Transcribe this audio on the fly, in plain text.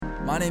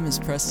My name is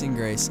Preston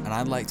Grace, and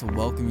I'd like to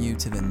welcome you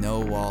to the No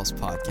Walls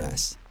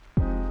podcast.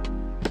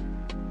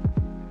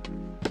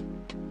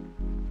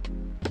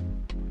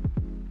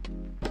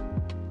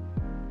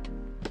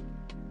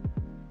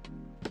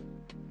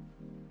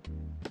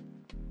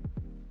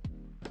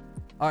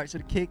 All right, so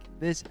to kick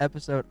this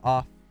episode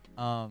off,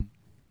 on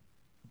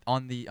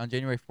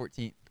January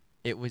 14th,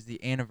 it was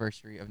the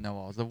anniversary of No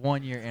Walls, the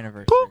 1 year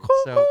anniversary.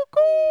 So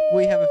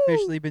we have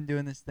officially been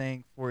doing this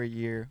thing for a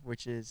year,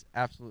 which is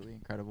absolutely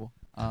incredible.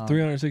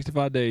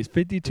 365 days,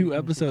 52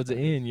 episodes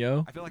in,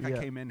 yo. I feel like I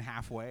came in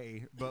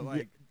halfway, but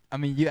like, I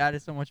mean, you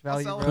added so much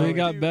value, bro. We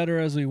got better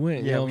as we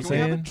went, you know what I'm can we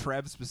have a saying?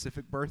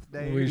 Trev-specific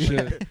birthday? We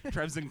should.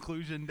 Trev's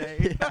inclusion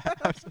day. Yeah,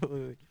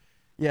 absolutely.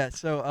 Yeah,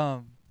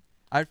 so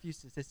I have a few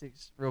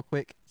statistics real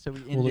quick. So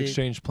We'll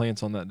exchange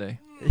plants on that day.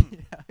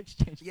 Yeah,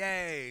 exchange.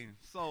 Yay,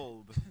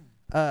 sold.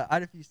 I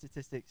had a few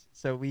statistics.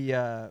 So we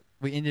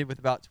ended with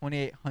about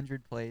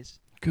 2,800 plays.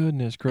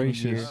 Goodness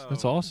gracious. Oh.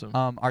 That's awesome.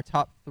 Our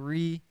top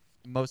 3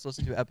 most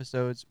listened to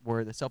episodes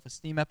were the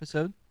self-esteem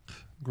episode.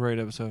 Great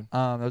episode.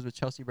 That was with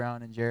Chelsea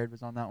Brown, and Jared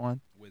was on that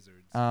one.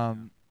 Wizards.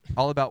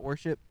 All about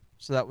worship.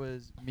 So that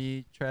was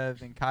me,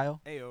 Trev, and Kyle.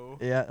 Ayo.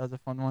 Yeah, that was a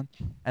fun one.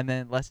 And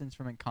then lessons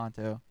from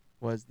Encanto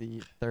was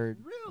the third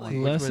Really?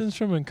 one. Lessons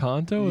from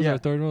Encanto was Yeah. our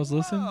third one was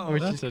listen? Whoa.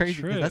 Which That's is a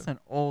crazy because trip. that's an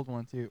old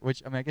one too.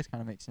 Which I mean, I guess kind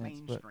of makes sense.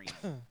 But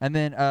Mainstream. and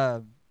then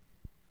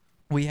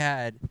we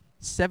had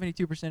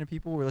 72% of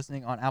people were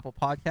listening on Apple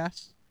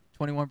Podcasts.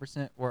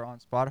 21% were on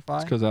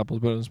Spotify. It's because Apple's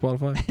better than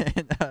Spotify.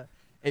 And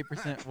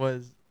 8%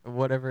 was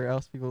whatever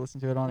else people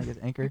listen to it on. I guess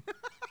Anchor.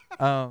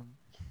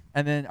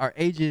 And then our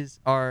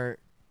ages are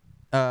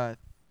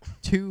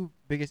 2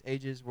 biggest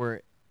ages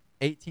were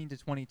 18 to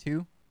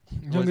 22.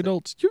 Young was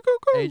adults, you go.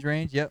 Age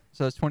range, yep.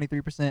 So it's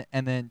 23%,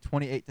 and then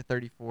 28 to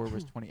 34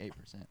 was 28%.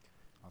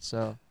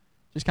 So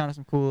just kind of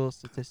some cool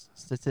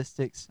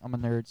statistics. I'm a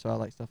nerd, so I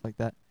like stuff like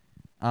that.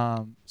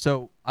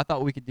 So I thought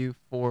what we could do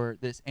for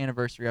this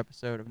anniversary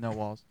episode of No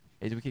Walls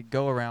is we could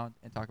go around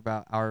and talk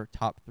about our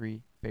top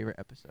 3 favorite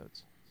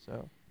episodes.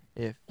 So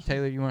if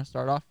Taylor, you want to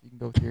start off, you can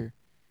go with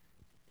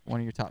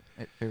one of your top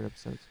favorite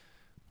episodes.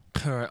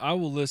 All right, I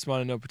will list mine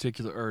in no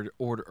particular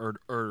order.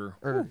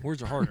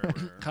 Words are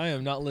hard. I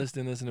am not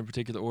listing this in a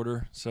particular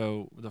order.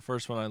 So the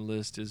first one I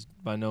list is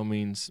by no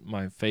means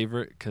my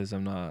favorite because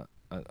I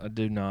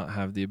do not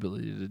have the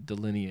ability to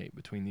delineate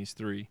between these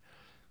 3.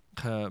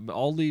 But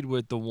I'll lead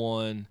with the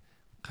one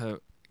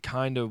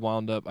kind of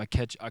wound up. I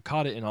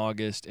caught it in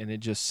August, and it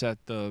just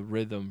set the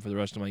rhythm for the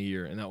rest of my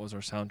year, and that was our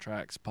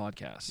Soundtracks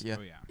podcast. Yeah.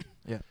 Oh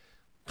yeah.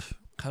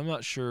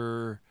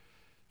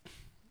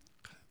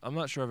 I'm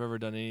not sure I've ever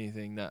done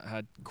anything that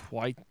had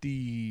quite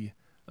the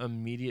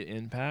immediate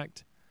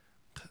impact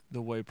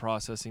the way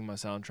processing my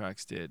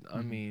soundtracks did. Mm-hmm.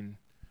 I mean,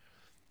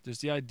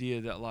 just the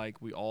idea that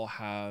like we all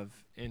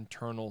have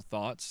internal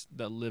thoughts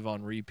that live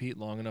on repeat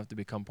long enough to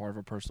become part of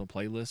a personal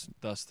playlist,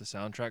 thus the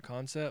soundtrack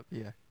concept.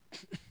 Yeah.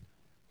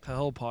 The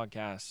whole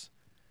podcast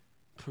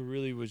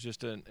really was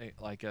just a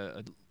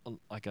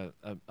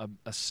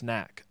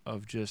snack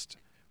of just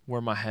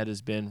where my head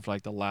has been for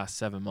like the last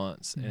 7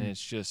 months. Mm-hmm. And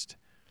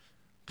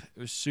it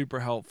was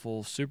super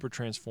helpful, super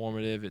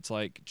transformative. It's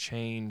like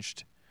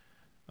changed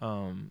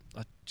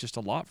just a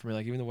lot for me.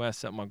 Like even the way I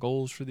set my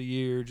goals for the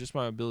year, just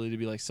my ability to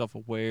be like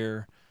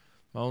self-aware,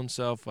 my own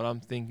self, what I'm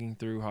thinking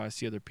through, how I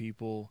see other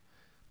people.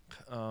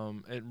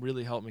 It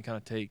really helped me kind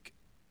of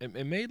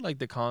it made like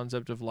the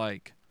concept of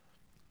like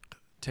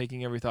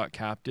taking every thought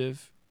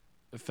captive.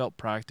 It felt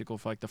practical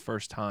for like the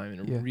first time,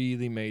 and it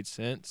really made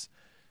sense.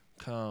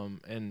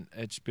 And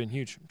it's been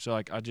huge. So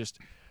like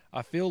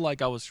I feel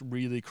like I was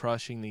really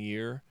crushing the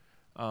year,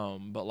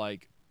 but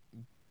like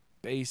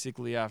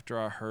basically after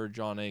I heard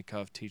John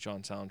Acuff teach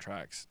on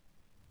soundtracks,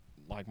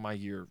 like my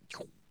year,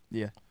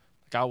 Yeah.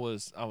 like I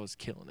was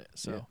killing it.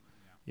 So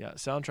yeah,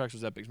 Soundtracks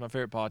was epic. It's my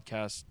favorite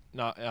podcast.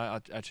 No, I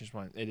changed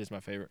mine. It is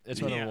my favorite.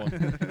 It's my number one.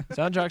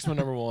 Soundtracks my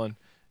number one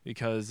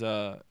because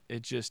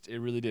it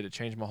really did. It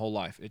changed my whole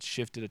life. It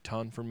shifted a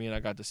ton for me, and I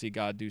got to see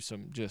God do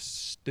some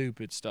just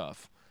stupid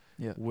stuff.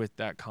 Yeah. With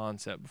that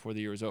concept before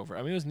the year was over.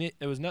 I mean,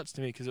 it was nuts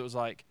to me because it was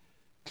like,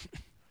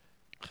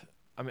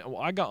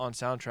 I got on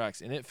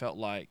Soundtracks and it felt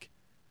like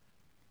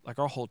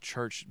our whole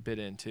church bit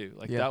in too.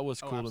 Like that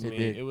was cool to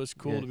me. It was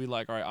cool to be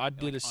like, all right, I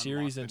did a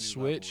series in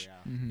Switch.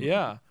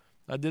 Level,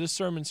 I did a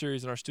sermon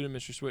series in our student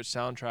ministry Switch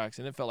Soundtracks,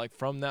 and it felt like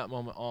from that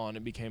moment on,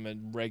 it became a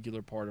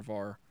regular part of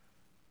our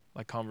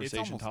like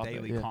conversation it's almost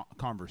topic. daily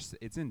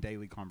it's in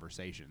daily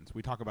conversations.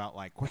 We talk about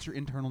like what's your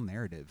internal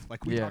narrative.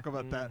 Like we talk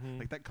about that.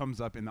 Like that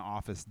comes up in the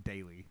office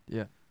daily.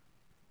 Yeah,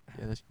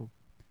 that's cool.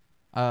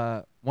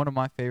 One of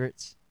my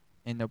favorites,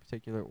 in no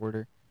particular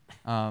order,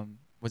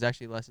 was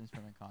actually Lessons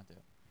from Encanto.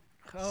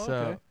 Oh, so,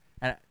 okay.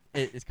 and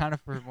it's kind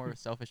of for more of a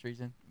selfish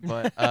reason,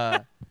 but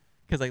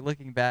because like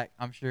looking back,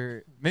 I'm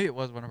sure maybe it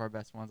was one of our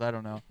best ones. I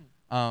don't know.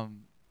 I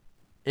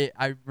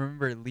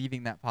remember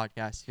leaving that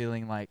podcast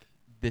feeling like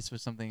this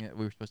was something that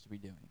we were supposed to be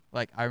doing.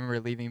 Like I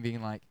remember leaving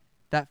being like,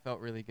 that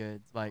felt really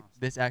good. Like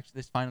this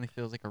finally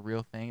feels like a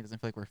real thing. It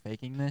doesn't feel like we're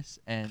faking this,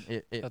 and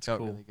it That's felt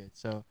cool. really good.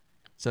 So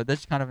So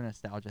that's kind of a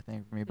nostalgia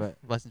thing for me. But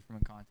Lessons from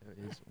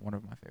Encanto is one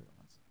of my favorite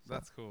ones. So.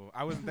 That's cool.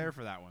 I wasn't there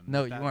for that one.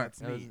 No, That- you weren't.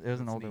 that's neat. It was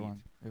an That's older neat.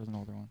 one. It was an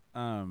older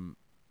one.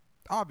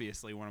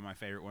 Obviously one of my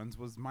favorite ones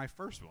was my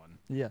first one.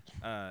 Yeah.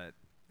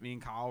 Me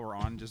and Kyle were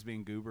on just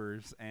being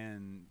goobers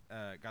and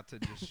got to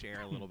just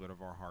share a little bit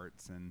of our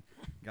hearts and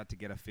got to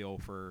get a feel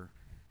for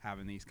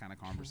having these kind of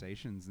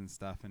conversations and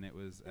stuff. And it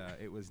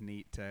was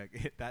neat to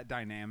that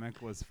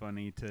dynamic was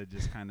funny to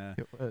just kind of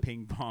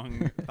ping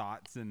pong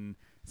thoughts and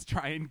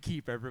try and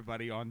keep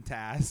everybody on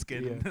task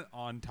and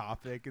on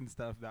topic and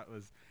stuff.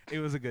 It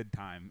was a good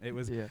time. It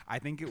was, I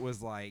think it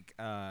was like,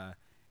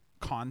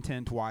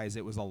 content wise,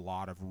 it was a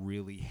lot of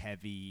really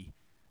heavy,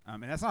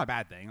 and that's not a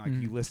bad thing. Like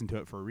you listen to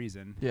it for a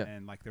reason,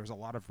 and like there was a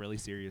lot of really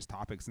serious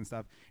topics and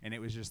stuff. And it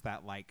was just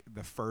that like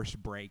the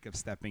first break of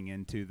stepping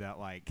into that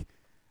like,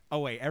 oh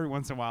wait, every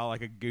once in a while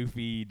like a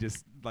goofy,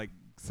 just like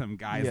some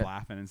guys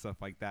laughing and stuff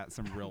like that.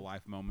 Some real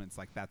life moments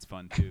like that's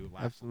fun too.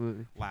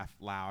 Absolutely. Laugh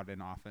loud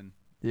and often.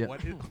 Yeah.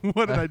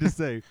 What did I just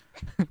say?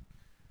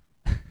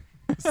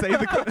 say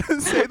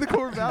the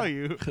core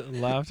value.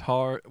 Laughed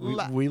hard.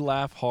 We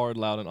laugh hard,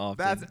 loud, and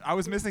often. I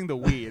was missing the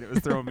we, and it was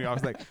throwing me off. I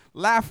was like,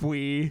 laugh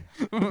we.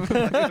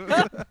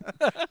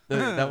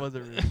 That was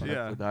a really fun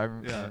Yeah. episode. I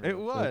remember. It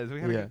was.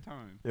 We had a good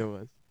time. It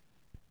was.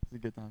 It was a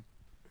good time.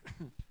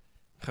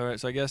 All right,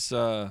 so I guess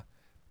the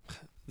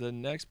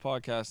next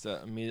podcast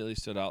that immediately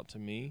stood out to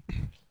me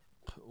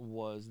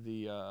was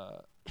the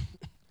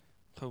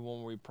one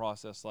where we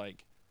processed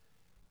like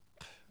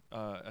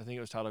I think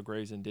it was titled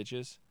Graves and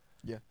Ditches.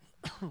 Yeah.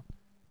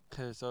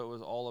 So it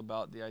was all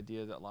about the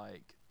idea that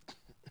like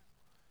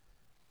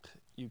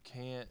you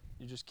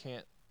just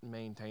can't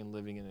maintain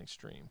living in an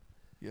extreme.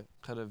 Yeah.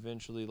 Cause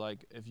eventually,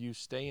 like if you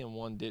stay in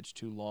one ditch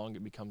too long,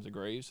 it becomes a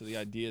grave. So the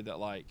idea that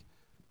like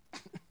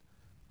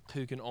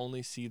who can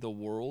only see the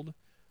world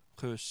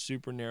through a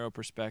super narrow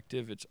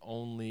perspective, it's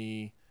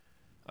only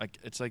like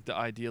it's like the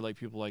idea like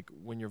people like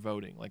when you're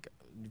voting, like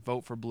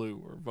vote for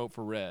blue or vote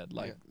for red,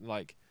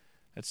 like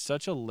it's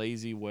such a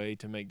lazy way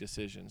to make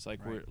decisions.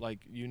 Like we're like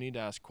you need to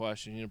ask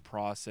questions, you need to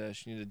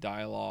process, you need to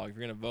dialogue. If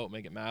you're gonna vote,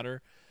 make it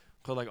matter.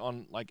 Cause like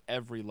on like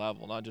every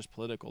level, not just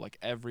political, like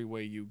every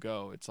way you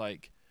go, it's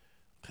like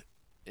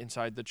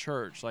inside the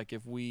church. Like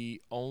if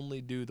we only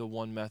do the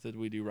one method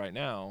we do right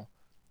now,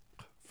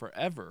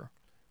 forever,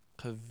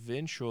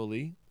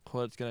 eventually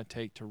what it's gonna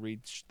take to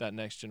reach that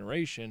next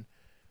generation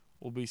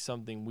will be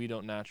something we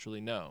don't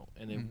naturally know.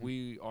 And if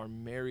we are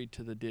married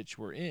to the ditch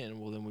we're in,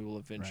 well, then we will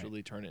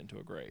eventually turn it into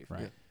a grave.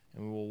 Right.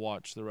 And we will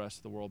watch the rest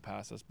of the world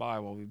pass us by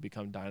while we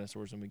become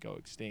dinosaurs and we go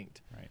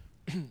extinct. Right.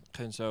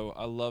 And so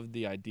I love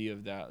the idea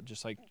of that.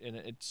 Just like, and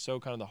it's so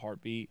kind of the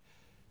heartbeat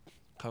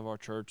of our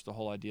church, the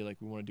whole idea, like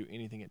we want to do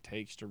anything it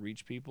takes to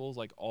reach people, is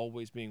like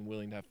always being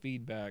willing to have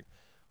feedback,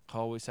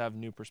 always have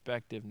new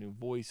perspective, new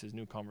voices,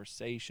 new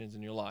conversations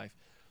in your life,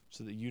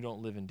 so that you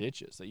don't live in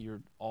ditches, that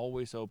you're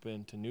always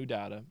open to new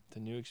data, to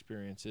new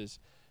experiences,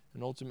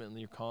 and ultimately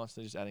you're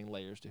constantly just adding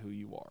layers to who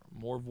you are.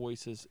 More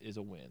voices is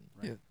a win.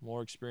 Right. Yeah.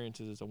 More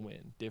experiences is a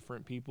win.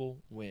 Different people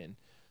win.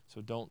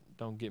 So don't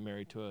get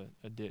married to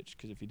a ditch,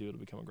 because if you do, it'll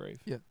become a grave.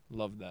 Yeah.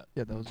 Love that.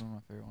 Yeah, that was one of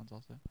my favorite ones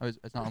also.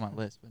 It's not on my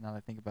list, but now that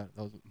I think about it,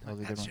 that was a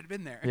good That one. should have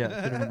been there. Yeah,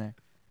 it should have been there.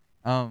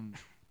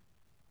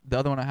 The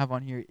other one I have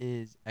on here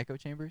is echo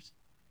chambers.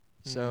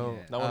 So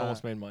Yeah. That one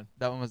almost made mine.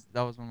 that was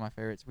one of my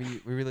favorites.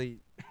 We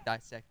really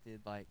dissected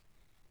like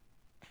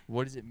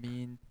what does it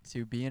mean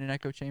to be in an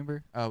echo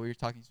chamber. We were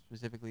talking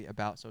specifically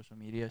about social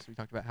media, so we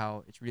talked about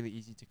how it's really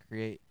easy to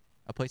create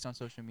a place on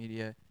social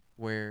media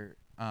where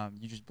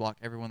you just block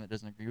everyone that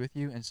doesn't agree with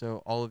you, and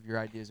so all of your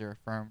ideas are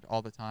affirmed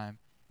all the time.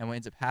 And what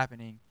ends up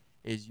happening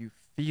is you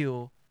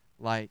feel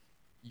like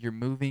you're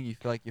moving, you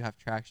feel like you have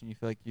traction, you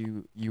feel like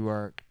you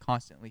are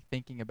constantly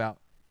thinking about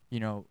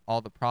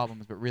all the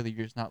problems, but really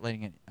you're just not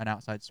letting an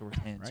outside source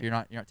in. Right. So you're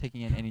not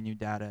taking in any new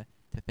data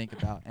to think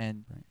about.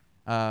 And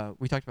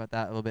we talked about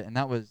that a little bit, and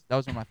that was one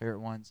of my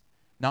favorite ones.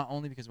 Not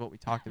only because of what we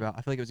talked about,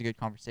 I feel like it was a good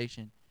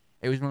conversation.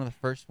 It was one of the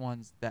first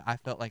ones that I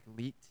felt like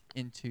leaked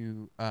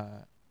into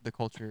the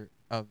culture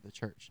of the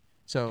church.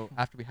 So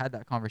after we had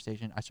that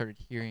conversation, I started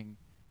hearing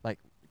like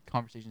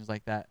conversations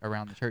like that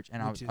around the church,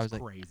 and I was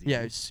like, crazy. yeah,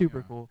 it was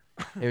super cool.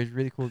 It was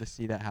really cool to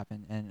see that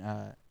happen, and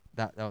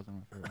that was one of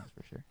my favorite ones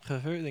for sure. The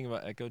favorite thing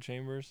about echo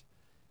chambers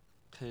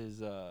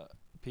is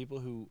people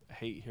who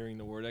hate hearing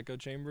the word echo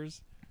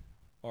chambers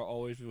are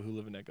always people who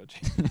live in echo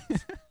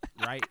chambers.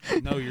 Right?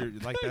 No, you're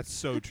like, that's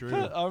so true.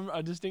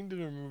 I distinctly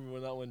remember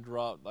when that one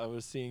dropped, I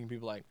was seeing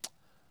people like,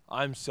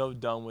 I'm so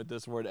done with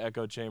this word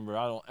echo chamber.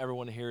 I don't ever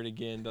want to hear it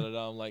again. Da, da,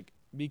 da. I'm like,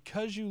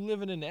 because you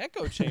live in an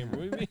echo chamber. What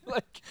do you mean?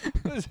 Like,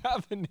 what is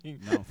happening?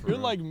 No, for You're real.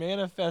 like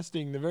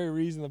manifesting the very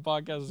reason the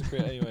podcast was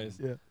created. Anyways,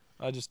 Yeah.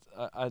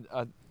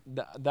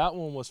 that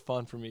one was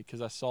fun for me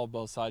because I saw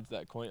both sides of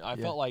that coin. I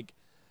felt like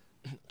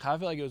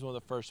it was one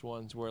of the first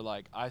ones where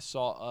like I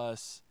saw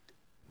us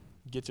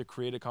get to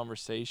create a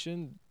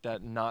conversation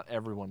that not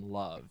everyone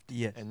loved.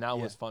 Yes. And that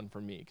was fun for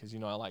me because,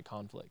 I like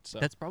conflict. So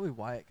That's probably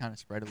why it kind of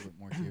spread a little bit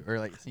more too, or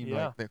like it seemed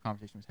like the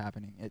conversation was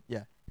happening.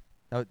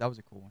 That was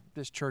a cool one.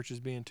 this church is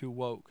being too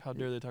woke. How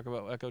dare they talk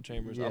about echo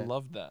chambers? I Yeah.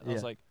 loved that. I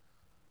was Yeah. like,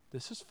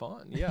 this is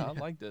fun. Yeah, I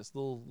like this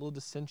little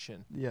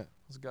dissension. Yeah. Let's It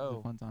was a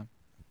go. fun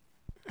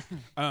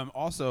time.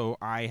 Also,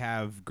 I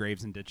have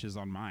graves and ditches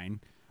on mine.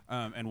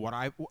 And what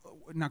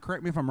now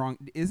correct me if I'm wrong.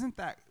 Isn't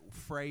that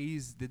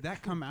phrase? Did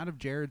that come out of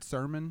Jared's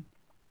sermon?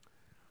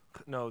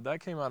 No, that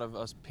came out of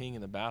us peeing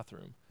in the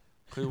bathroom.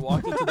 We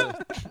walked into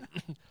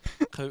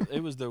the.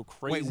 It was the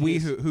Wait,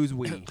 craziest. who's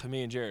we?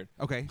 Me and Jared.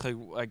 Okay.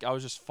 Like I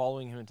was just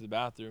following him into the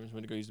bathroom. He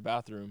went to go use the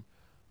bathroom,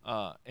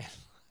 and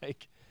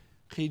like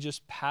he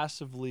just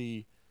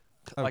passively.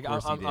 Of Like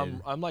course he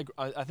did. I'm like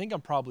I think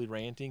I'm probably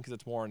ranting because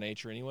it's more our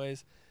nature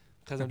anyways.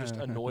 Because I'm just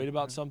annoyed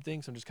about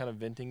something, so I'm just kind of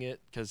venting it.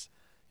 Because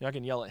I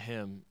can yell at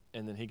him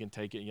and then he can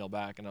take it and yell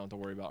back, and I don't have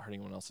to worry about hurting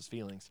anyone else's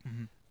feelings.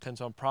 Mm-hmm. And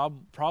so I'm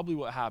probably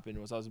what happened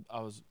was I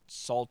was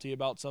salty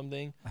about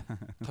something.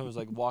 I was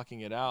like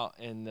walking it out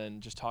and then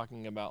just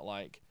talking about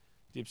like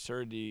the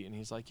absurdity, and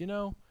he's like,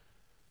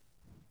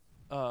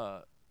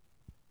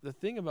 the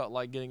thing about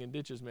like getting in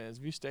ditches, man, is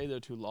if you stay there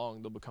too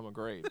long, they'll become a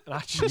grave. And I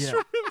just Yeah.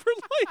 remember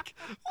like,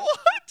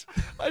 what?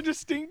 I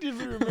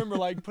distinctively remember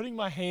like putting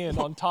my hand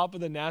on top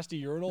of the nasty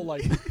urinal,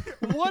 like,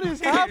 what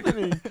is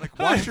happening? Like,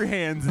 wash your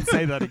hands and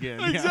say that again.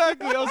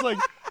 Exactly. I was like,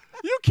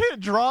 you can't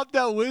drop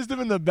that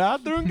wisdom in the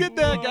bathroom. Get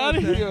that What out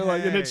of the here.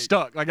 Like, and it heck?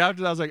 stuck. Like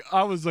after that,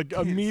 I was like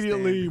Can't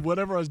immediately stand it.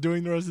 whatever I was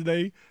doing the rest of the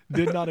day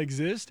did not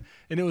exist,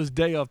 and it was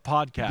day of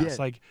podcast. Yeah.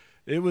 Like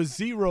it was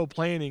zero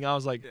planning. I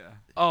was like, Yeah.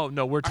 oh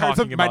no, we're I heard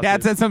talking about my dad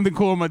this. said something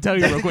cool. I'm gonna tell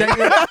you real quick.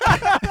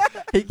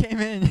 He came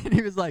in and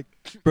he was like,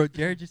 "Bro,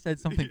 Jared just said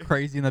something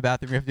crazy in the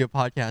bathroom. We have to do a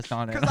podcast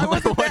on it." Because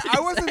I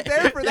wasn't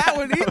there for that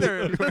one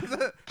either.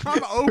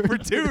 I'm 0 for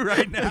 2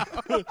 right now.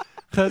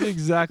 That's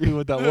exactly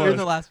what that You're was.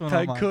 the last one.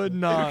 I on mine, could so.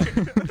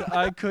 not.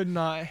 I could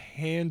not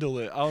handle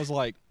it. I was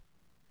like,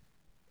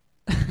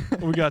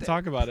 we gotta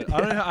talk about it. I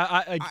don't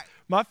know.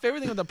 My favorite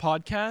thing with the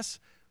podcast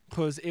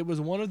was it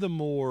was one of the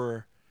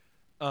more.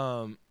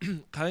 I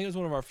think it was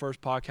one of our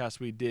first podcasts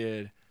we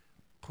did,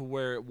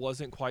 where it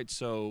wasn't quite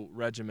so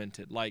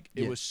regimented. Like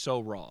it Yeah. was so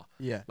raw.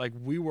 Yeah. Like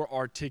we were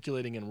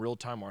articulating in real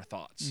time our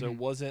thoughts. So it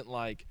wasn't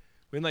like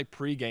we didn't like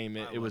pregame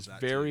it. I It love was that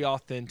very too.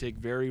 authentic,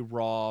 very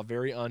raw,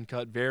 very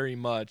uncut, very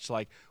much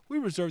like we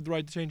reserve the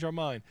right to change our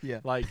mind. Yeah.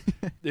 Like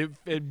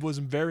it was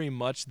very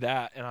much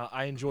that, and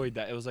I enjoyed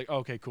that. It was like,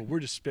 okay, cool, we're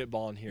just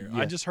spitballing here.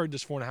 Yeah. I just heard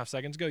this 4.5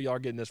 seconds ago. Y'all are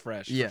getting this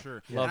fresh. Yeah. For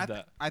sure. Love And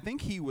that. I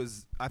think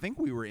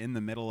we were in the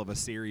middle of a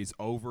series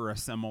over a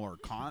similar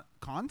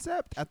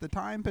concept at the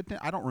time. But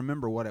I don't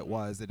remember what it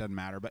was. It doesn't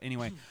matter. But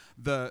anyway,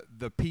 the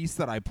piece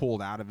that I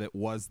pulled out of it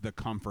was the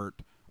comfort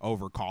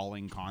over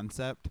calling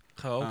concept.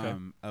 Oh, okay.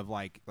 Of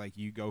like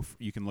you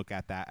can look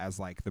at that as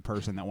like the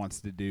person that wants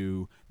to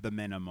do the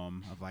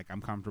minimum of like, I'm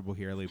comfortable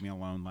here, leave me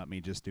alone, let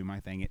me just do my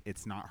thing.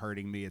 It's not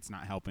hurting me, it's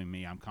not helping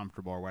me, I'm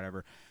comfortable or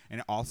whatever. And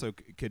it also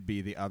could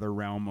be the other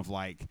realm of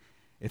like,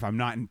 if I'm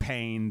not in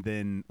pain,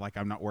 then like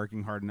I'm not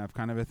working hard enough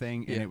kind of a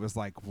thing. And Yeah. it was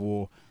like,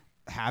 well,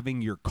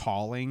 having your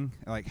calling,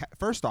 like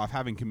first off,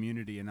 having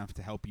community enough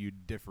to help you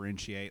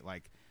differentiate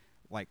like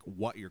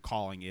what your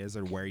calling is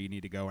or where you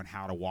need to go and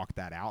how to walk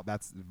that out.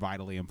 That's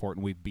vitally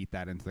important. We've beat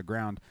that into the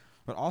ground.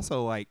 But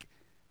also like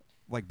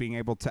being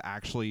able to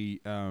actually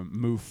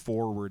move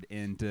forward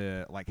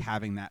into like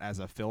having that as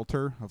a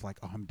filter of like,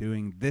 oh, I'm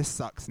doing this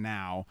sucks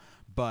now,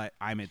 but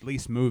I'm at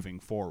least moving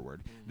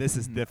forward. This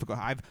is difficult.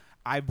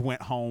 I've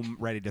went home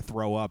ready to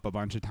throw up a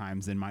bunch of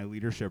times in my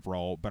leadership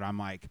role, but I'm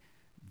like,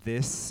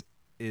 this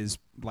is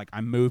like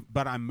I'm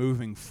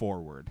moving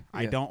forward.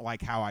 I Yeah. don't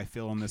like how I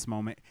feel in this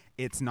moment.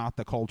 It's not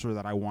the culture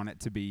that I want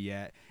it to be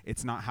yet.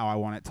 It's not how I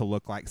want it to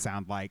look like,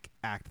 sound like,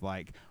 act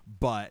like,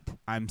 but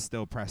I'm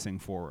still pressing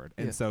forward.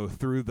 And Yeah. so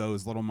through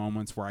those little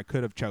moments where I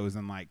could have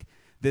chosen like,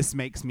 this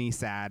makes me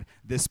sad,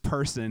 this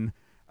person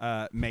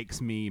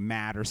makes me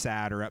mad or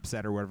sad or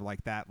upset or whatever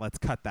like that, let's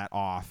cut that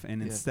off. And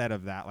Yeah. instead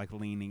of that, like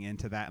leaning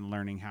into that and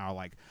learning how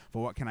like,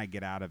 well, what can I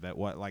get out of it?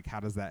 What, like,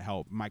 how does that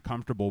help? My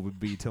comfortable would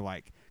be to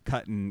like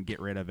cut and get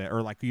rid of it.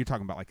 Or like you're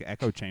talking about like the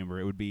echo chamber,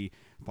 it would be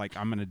like,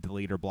 I'm going to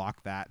delete or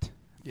block that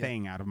Yeah.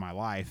 thing out of my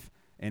life.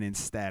 And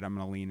instead I'm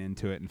going to lean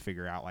into it and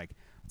figure out like,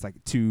 it's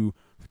like to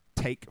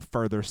take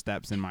further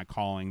steps in my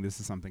calling. This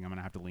is something I'm going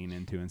to have to lean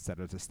into instead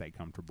of to stay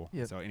comfortable.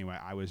 Yep. So anyway,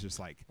 I was just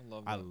like,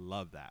 I I love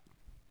love that.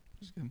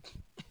 That's good.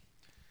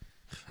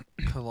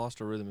 that. I lost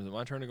a rhythm. Is it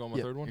my turn to go on my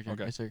Yeah, third one? your turn.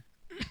 Okay. Yes, sir.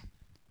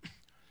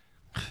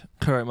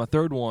 All right, my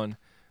third one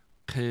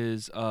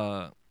is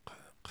the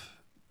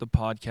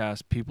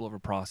podcast People Over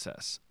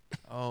Process.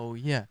 Oh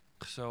yeah.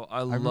 So I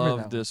remember that love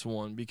one. this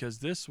one because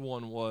this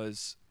one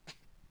was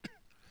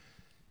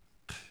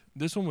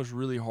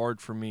really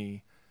hard for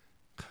me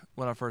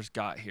when I first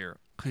got here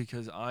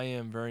because I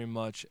am very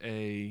much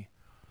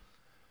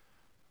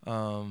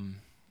I'm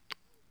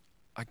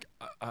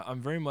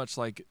very much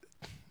like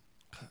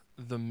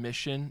the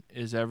mission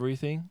is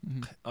everything.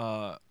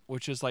 Mhm.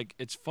 Which is like,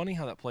 it's funny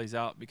how that plays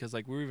out because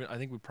like I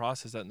think we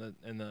processed that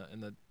in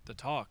the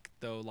talk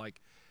though,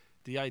 like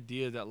the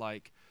idea that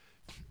like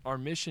our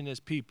mission is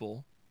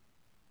people,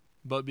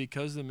 but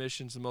because the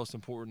mission's the most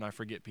important, I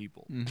forget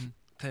people. Mhm.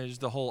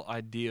 just the whole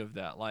idea of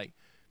that, like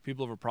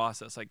people over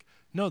process, like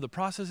no, the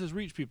process has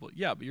reached people.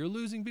 Yeah, but you're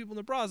losing people in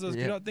the process.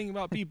 Yeah. You're not thinking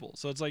about people.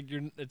 So it's like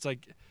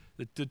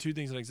the two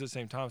things that exist at the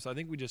same time. So I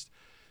think we just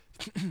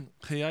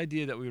the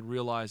idea that we would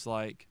realize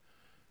like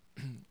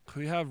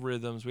we have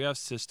rhythms, we have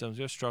systems,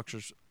 we have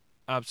structures.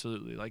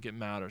 Absolutely, like it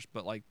matters,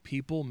 but like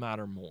people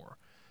matter more.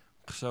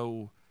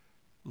 So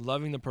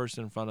loving the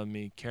person in front of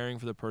me, caring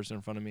for the person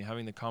in front of me,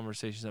 having the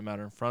conversations that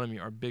matter in front of me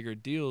are bigger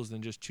deals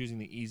than just choosing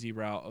the easy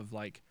route of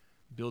like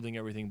building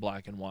everything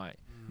black and white.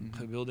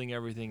 Building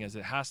everything as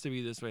it has to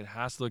be this way, it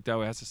has to look that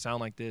way, it has to sound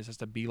like this, it has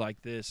to be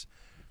like this.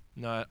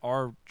 Now, at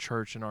our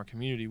church and our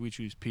community, we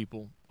choose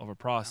people over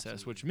process.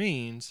 Absolutely. Which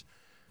means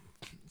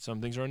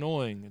some things are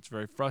annoying. It's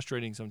very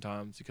frustrating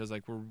sometimes because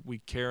like we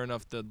care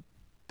enough the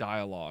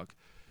dialogue.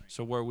 Right.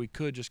 So where we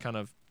could just kind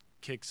of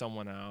kick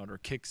someone out or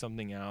kick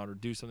something out or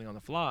do something on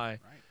the fly,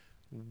 right,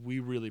 we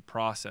really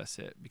process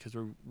it because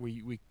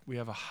we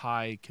have a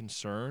high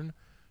concern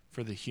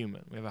for the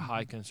human. We have a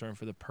high concern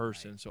for the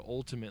person. Right. So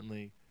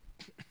ultimately,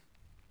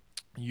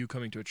 you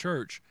coming to a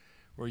church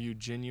where you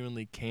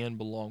genuinely can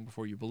belong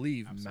before you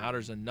believe Absolutely.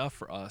 Matters enough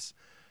for us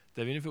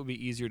that even if it would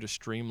be easier to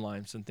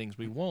streamline some things,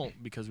 we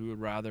won't, because we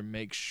would rather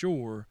make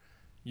sure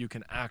you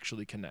can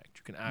actually connect,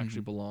 you can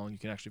actually belong, you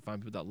can actually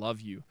find people that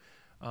love you.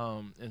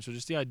 And so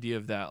just the idea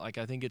of that, like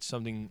I think it's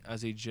something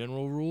as a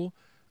general rule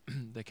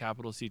the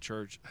capital C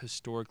church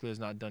historically has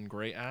not done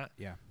great at.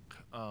 Yeah.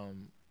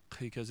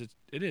 Because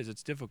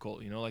it's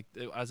difficult, you know, like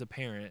as a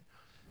parent,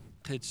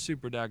 it's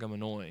super daggum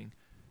annoying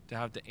to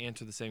have to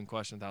answer the same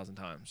question 1,000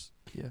 times.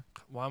 Yeah.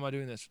 Why am I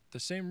doing this? The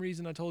same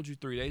reason I told you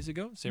 3 days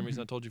ago, same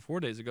reason I told you 4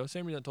 days ago,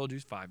 same reason I told you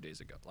 5 days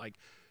ago. Like,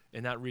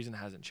 and that reason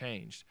hasn't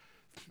changed.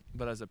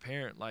 But as a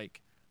parent,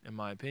 like, in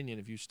my opinion,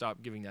 if you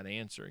stop giving that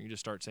answer and you just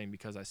start saying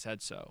because I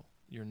said so,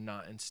 you're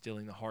not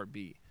instilling the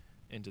heartbeat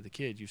into the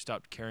kid. You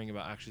stopped caring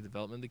about actually the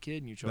development of the kid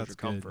and you chose That's your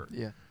comfort. Good.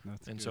 Yeah.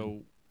 That's and good.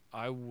 So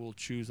I will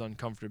choose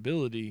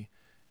uncomfortability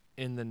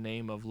in the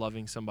name of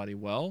loving somebody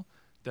well,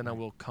 then right. I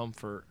will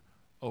comfort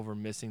over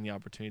missing the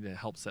opportunity to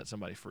help set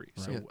somebody free.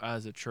 Right. So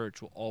as a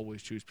church, we'll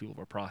always choose people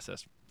over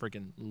process.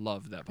 Freaking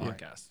love that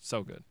podcast. Right.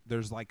 So good.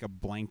 There's like a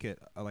blanket,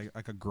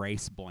 like a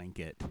grace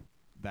blanket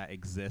that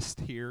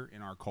exists here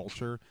in our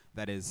culture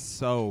that is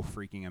so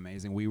freaking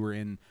amazing. We were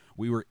in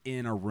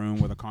a room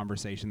with a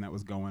conversation that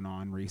was going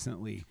on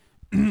recently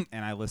and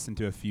I listened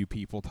to a few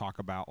people talk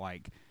about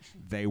like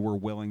they were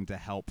willing to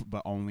help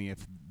but only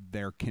if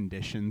their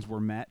conditions were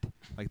met.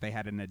 Like they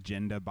had an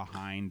agenda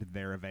behind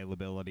their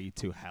availability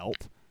to help.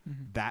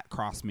 That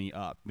crossed me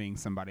up being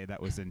somebody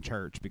that was in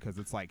church, because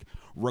it's like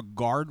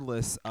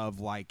regardless of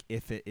like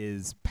if it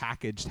is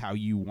packaged how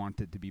you want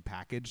it to be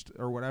packaged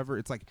or whatever,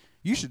 it's like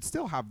you should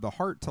still have the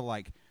heart to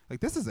like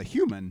this is a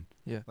human.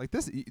 Yeah. Like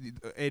this,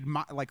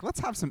 like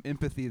let's have some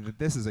empathy that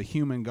this is a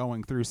human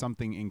going through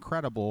something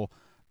incredible,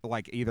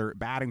 like either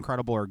bad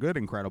incredible or good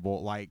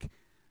incredible. Like,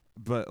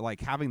 but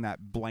like having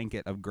that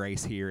blanket of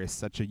grace here is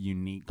such a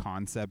unique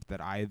concept that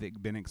I've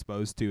been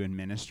exposed to in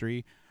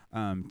ministry.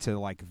 To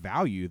like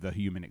value the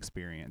human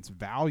experience,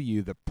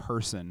 value the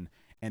person,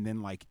 and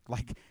then like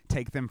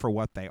take them for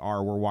what they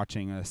are. We're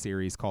watching a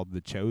series called The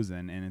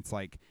Chosen, and it's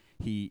like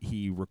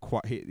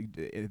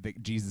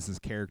Jesus's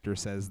character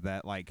says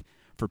that like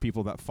for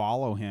people that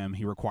follow him,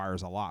 he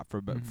requires a lot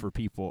for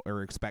people,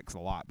 or expects a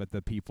lot, but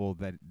the people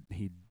that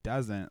he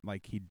doesn't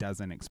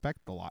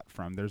expect a lot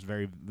from.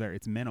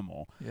 It's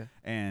minimal. Yeah.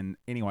 And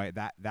anyway,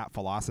 that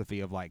philosophy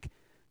of like,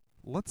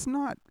 let's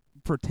not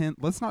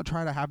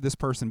try to have this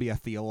person be a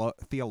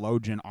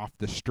theologian off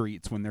the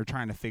streets when they're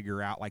trying to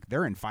figure out, like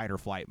they're in fight or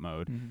flight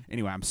mode.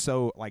 Anyway, I'm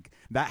so like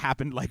that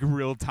happened like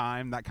real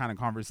time, that kind of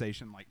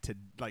conversation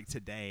like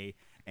today,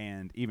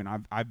 and even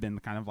I've been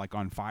kind of like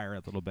on fire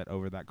a little bit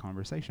over that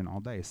conversation all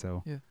day.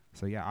 So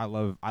yeah, I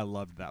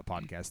loved that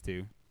podcast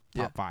too.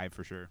 Top 5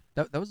 for sure.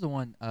 That was the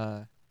one.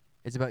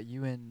 It's about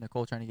you and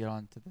Nicole trying to get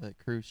on to the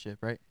cruise ship,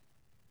 right?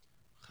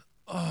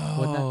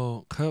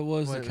 Oh, that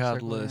was the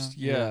catalyst.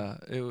 Yeah.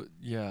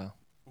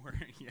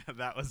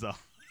 That was a.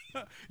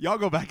 Y'all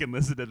go back and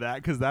listen to that,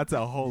 because that's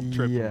a whole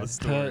trip of a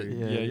story.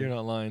 You're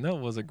not lying. That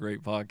was a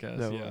great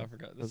podcast. I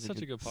forgot. That's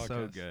such a good podcast.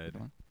 So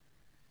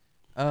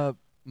good.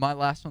 My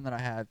last one that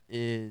I have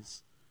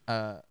is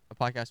a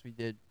podcast we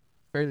did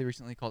fairly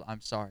recently called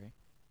I'm Sorry.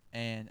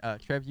 And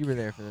Trev, you were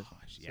there for this one.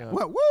 Yeah.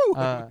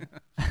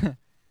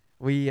 So,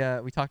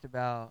 we talked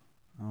about,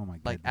 oh my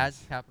goodness, like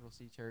as Capital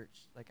C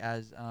Church, like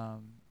as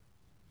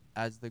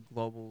the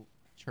global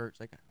church,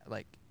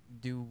 like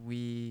do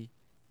we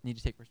need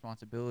to take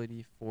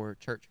responsibility for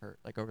church hurt,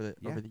 like over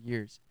the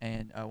years?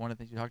 And one of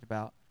the things we talked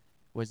about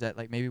was that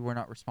like maybe we're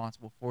not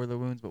responsible for the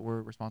wounds, but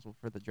we're responsible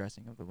for the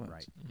dressing of the wounds.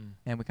 Right.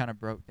 And we kind of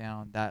broke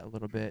down that a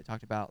little bit,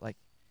 talked about like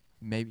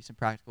maybe some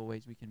practical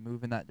ways we can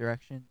move in that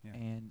direction. Yeah.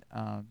 And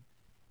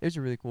it was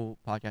a really cool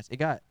podcast. It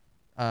got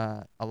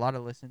a lot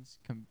of listens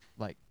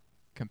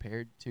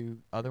compared to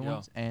other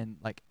ones, and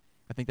like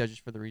I think that's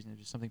just for the reason of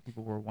just something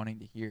people were wanting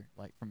to hear,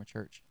 like from a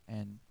church.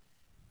 And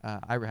I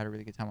had a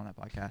really good time on that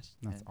podcast.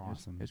 That's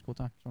awesome. It was a cool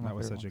time. That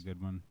was such a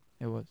good one.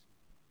 It was.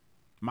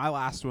 My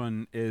last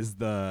one is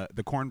the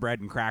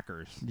cornbread and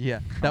crackers. Yeah,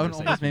 that one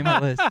almost made my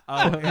list.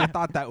 I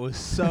thought that was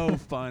so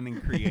fun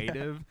and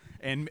creative,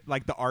 and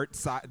like the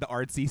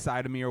artsy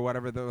side of me or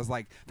whatever that was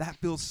like, that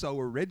feels so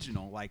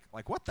original.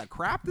 Like what the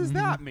crap does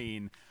that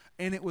mean?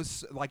 And it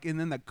was like, and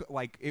then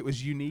it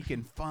was unique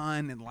and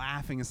fun and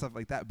laughing and stuff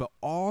like that. But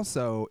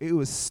also it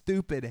was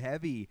stupid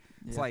heavy.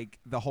 It's like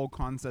the whole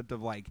concept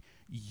of like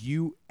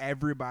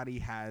everybody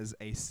has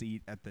a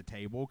seat at the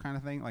table kind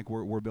of thing. Like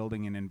we're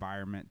building an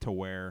environment to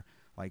where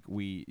like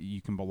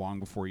you can belong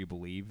before you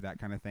believe, that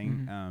kind of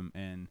thing.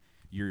 And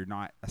you're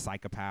not a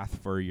psychopath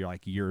for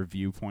your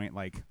viewpoint.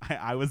 Like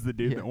I was the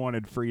dude that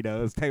wanted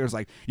Fritos. Taylor's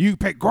like, you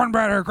pick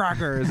cornbread or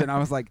crackers, and I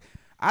was like,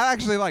 I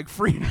actually like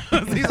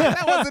Fritos. He's like,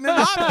 that wasn't an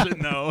option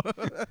though.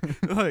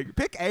 Like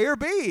pick A or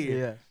B.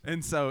 Yeah.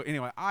 And so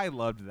anyway, I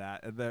loved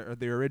that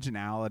the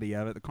originality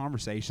of it, the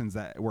conversations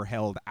that were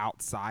held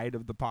outside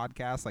of the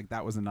podcast. Like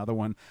that was another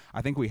one.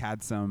 I think we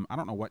had some. I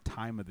don't know what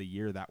time of the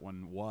year that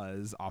one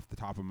was off the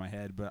top of my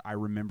head, but I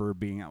remember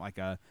being at like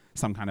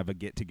some kind of a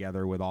get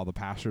together with all the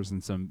pastors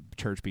and some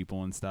church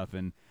people and stuff,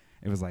 and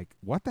it was like,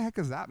 what the heck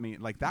does that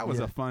mean? Like that was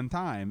a fun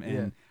time.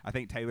 And I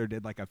think Taylor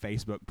did like a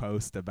Facebook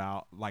post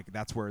about like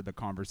that's where the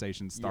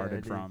conversation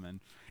started from. And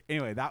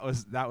anyway, that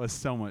was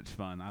so much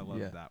fun. I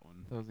loved that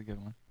one. That was a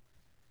good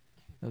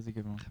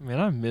one.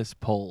 Man, I miss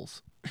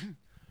polls.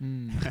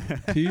 You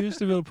used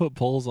to be able to put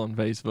polls on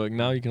Facebook.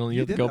 Now you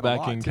have to go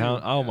back and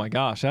count. Oh my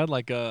gosh, I had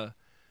like a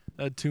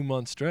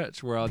 2-month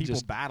stretch where I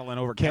just battling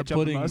over kept ketchup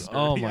putting. and mustard.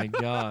 Oh my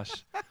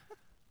gosh.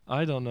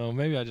 I don't know.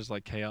 Maybe I just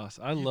like chaos.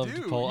 I love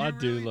the poll. I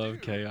do really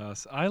love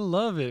chaos. I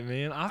love it,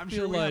 man. I'm feel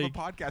feel we like have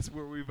a podcast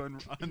where we've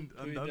undone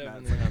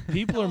that.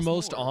 people are Tell us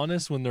most more.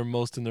 honest when they're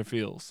most in their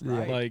feels.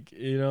 Right. Like,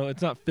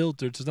 it's not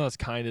filtered. So it's not as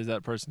kind as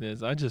that person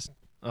is. I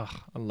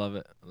love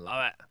it.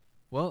 Love it.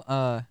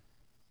 Well,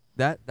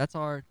 that's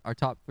our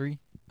top 3.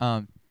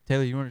 Taylor,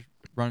 you want to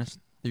run us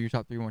through your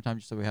top 3 one more time,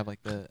 just so we have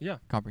like the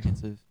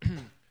comprehensive.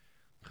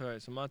 All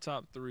right. So my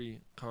top 3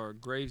 are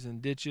Graves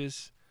and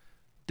Ditches.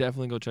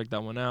 Definitely go check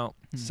that one out.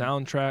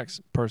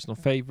 Soundtracks, personal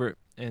favorite,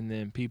 and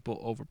then People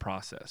Over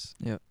Process.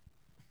 Yep.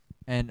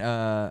 And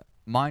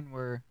mine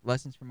were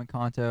Lessons from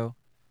Encanto,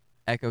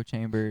 Echo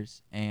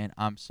Chambers, and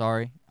I'm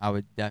Sorry. I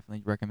would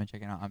definitely recommend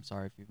checking out I'm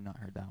Sorry if you've not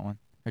heard that one.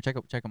 Or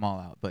check them all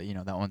out, but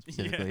that one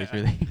specifically is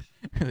really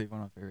really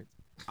one of my favorites.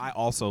 I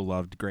also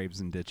loved Graves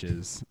and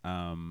Ditches.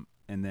 And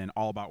then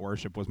All About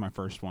Worship was my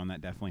first one that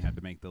definitely had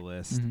to make the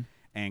list.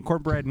 And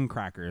Cornbread and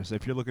Crackers.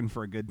 If you're looking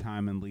for a good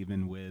time and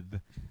leaving with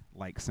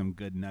like some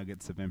good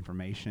nuggets of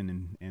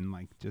information and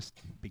like just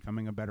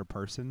becoming a better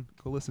person,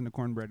 go listen to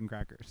Cornbread and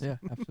Crackers. Yeah,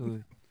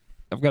 absolutely.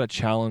 I've got a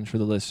challenge for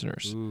the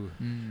listeners. Ooh.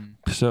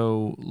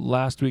 So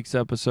last week's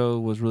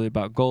episode was really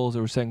about goals.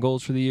 They were setting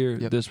goals for the year.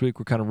 Yep. This week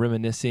we're kind of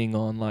reminiscing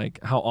on like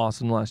how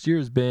awesome last year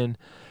has been.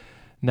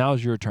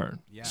 Now's your turn.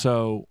 Yeah.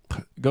 So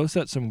go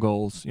set some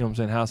goals. You know what I'm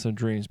saying? Have some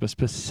dreams. But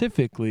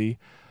specifically,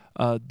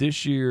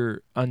 this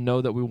year, I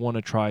know that we want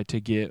to try to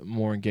get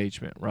more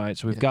engagement, right?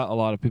 So we've got a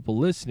lot of people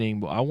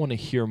listening, but I want to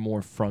hear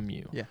more from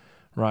you. Yeah.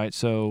 Right.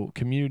 So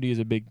community is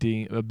a big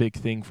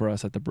thing for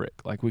us at the Brick.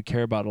 Like we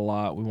care about it a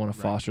lot. We want to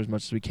foster as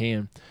much as we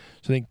can.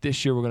 So I think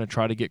this year we're going to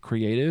try to get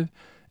creative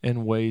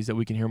in ways that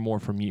we can hear more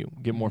from you,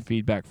 get more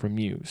feedback from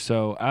you.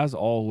 So as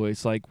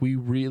always, like we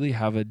really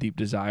have a deep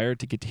desire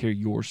to get to hear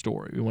your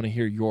story. We want to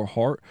hear your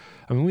heart.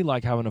 I mean, we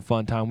like having a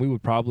fun time. We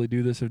would probably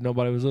do this if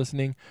nobody was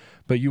listening,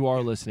 but you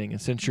are listening.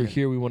 And since you're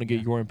here, we want to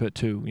get your input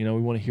too. We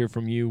want to hear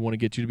from you. We want to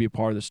get you to be a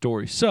part of the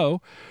story.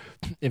 So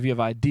if you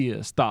have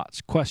ideas, thoughts,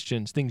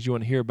 questions, things you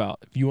want to hear about,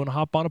 if you want to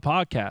hop on a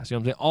podcast, you know what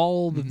I'm saying?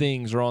 All the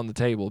things are on the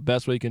table. The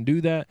best way you can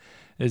do that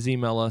is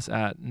email us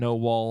at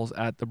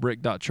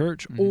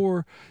nowalls@thebrick.church,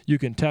 or you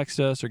can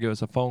text us or give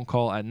us a phone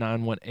call at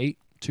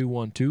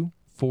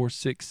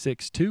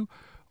 918-212-4662,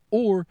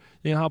 or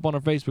you can hop on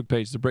our Facebook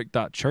page,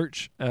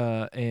 thebrick.church,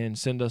 and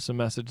send us a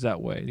message that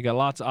way. You got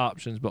lots of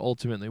options, but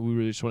ultimately we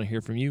really just want to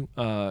hear from you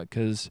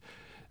because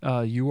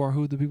you are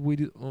who the people we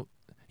do. Well,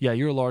 yeah,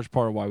 you're a large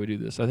part of why we do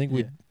this. I think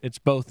it's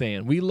both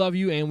and. We love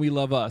you and we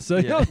love us. So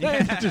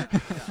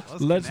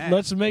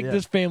let's make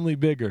this family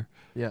bigger.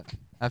 Yeah,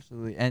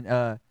 absolutely.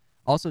 And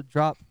also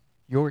drop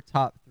your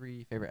top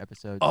 3 favorite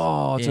episodes.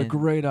 Oh, it's a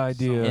great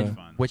idea. In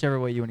whichever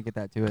way you want to get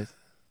that to us.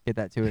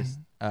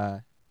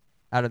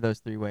 Out of those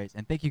 3 ways.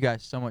 And thank you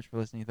guys so much for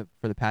listening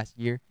for the past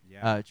year.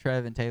 Yeah.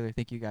 Trev and Taylor,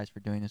 thank you guys for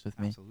doing this with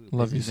me. Absolutely.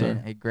 Love you, This has sir.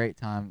 been a great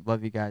time.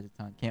 Love you guys a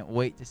ton. Can't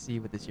wait to see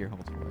what this year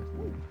holds for us.